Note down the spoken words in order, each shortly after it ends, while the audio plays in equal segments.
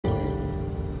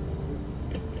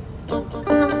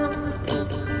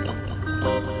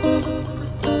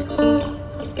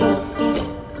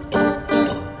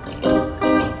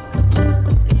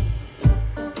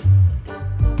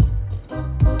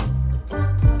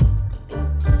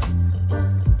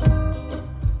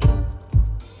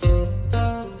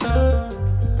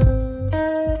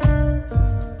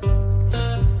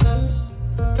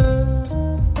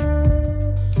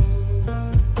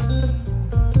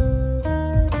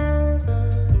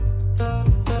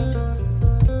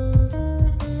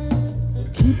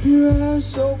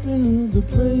eyes open to the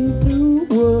brave new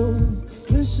world,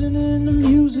 listening to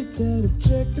music that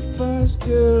objectifies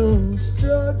girls,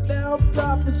 drugged out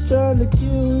prophets trying to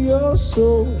kill your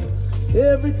soul.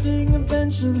 Everything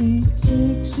eventually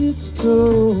takes its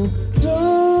toll.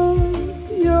 Turn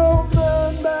your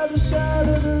mind by the side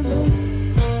of the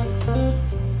lake.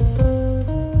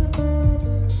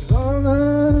 'Cause all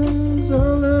eyes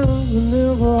are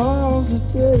never ours to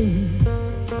take.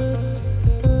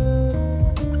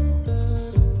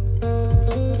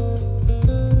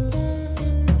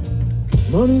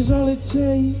 Money's all it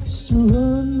takes to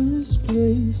run this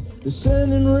place. They're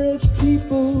sending rich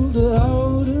people to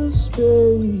outer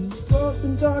space,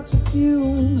 pumping toxic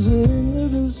fumes into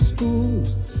the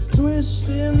schools,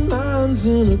 twisting minds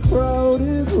in a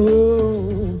crowded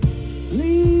room.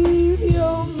 Leave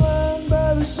your mind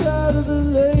by the side of the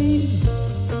lake.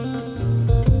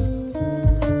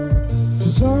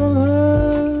 'Cause all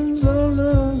lives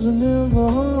are never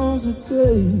ours to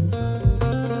take.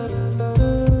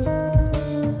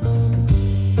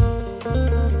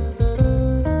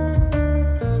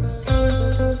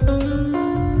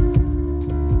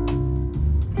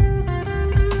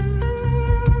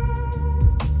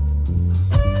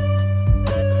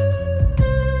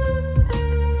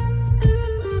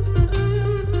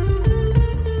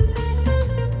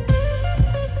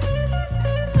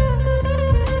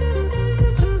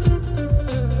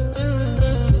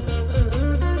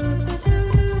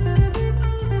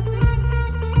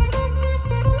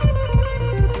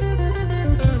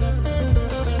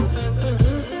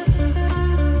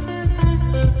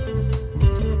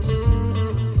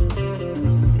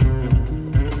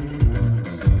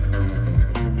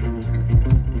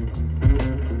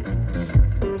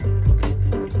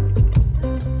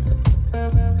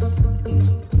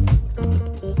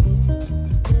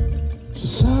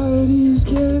 Society's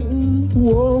getting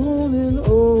worn and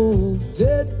old.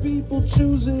 Dead people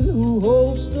choosing who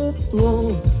holds the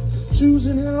throne,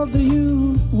 choosing how the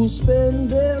youth will spend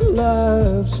their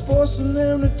lives, forcing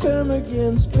them to turn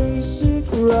against basic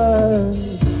rights.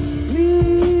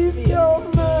 Leave your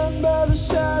mind by the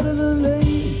side of the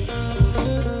lake.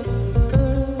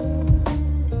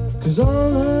 'Cause all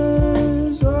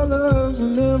lives are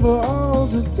never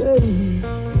ours to take.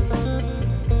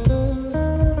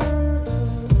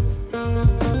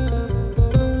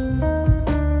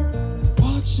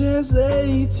 As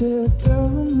they tear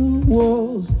down the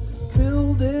walls,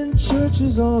 building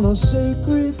churches on our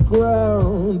sacred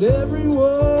ground.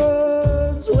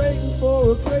 Everyone's waiting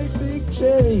for a great big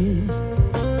change,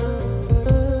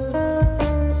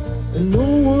 and no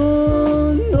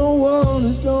one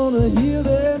is gonna hear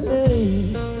their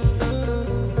name.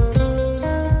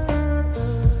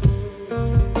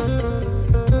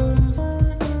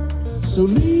 So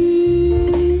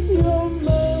leave your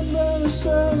mind by the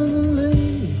side of the lake.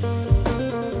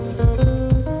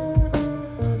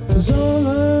 'Cause all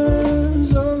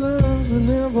lives are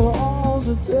never ours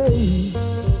to take.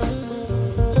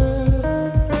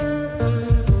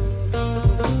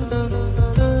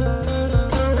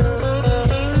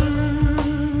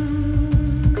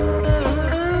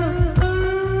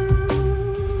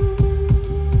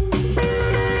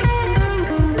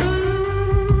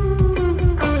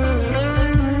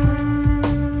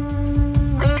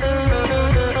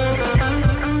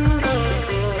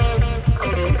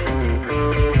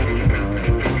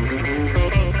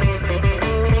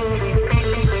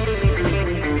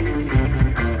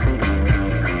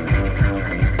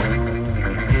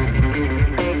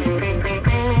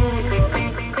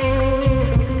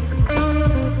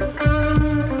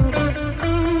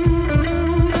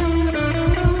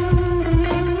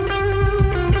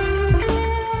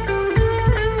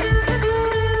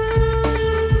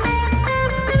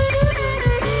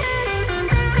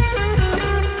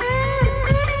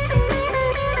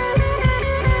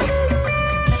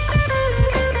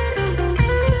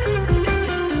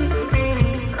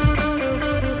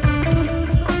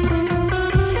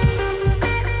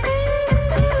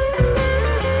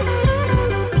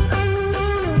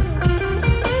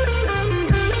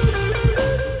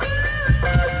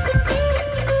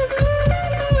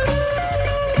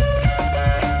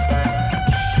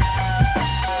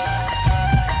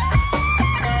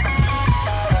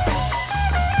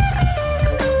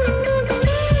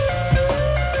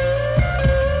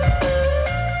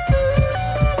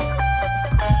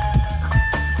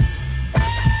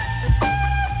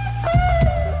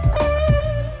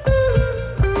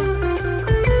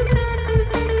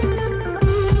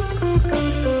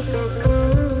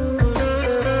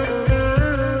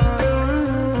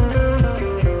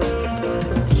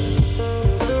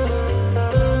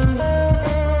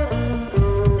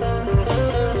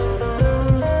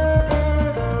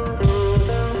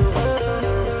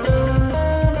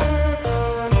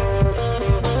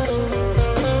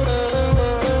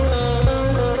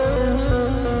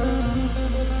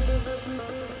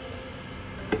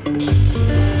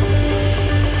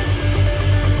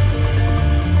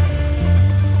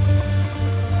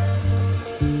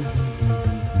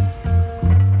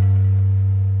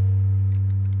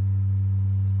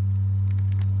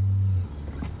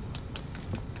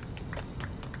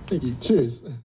 Thank you. Cheers.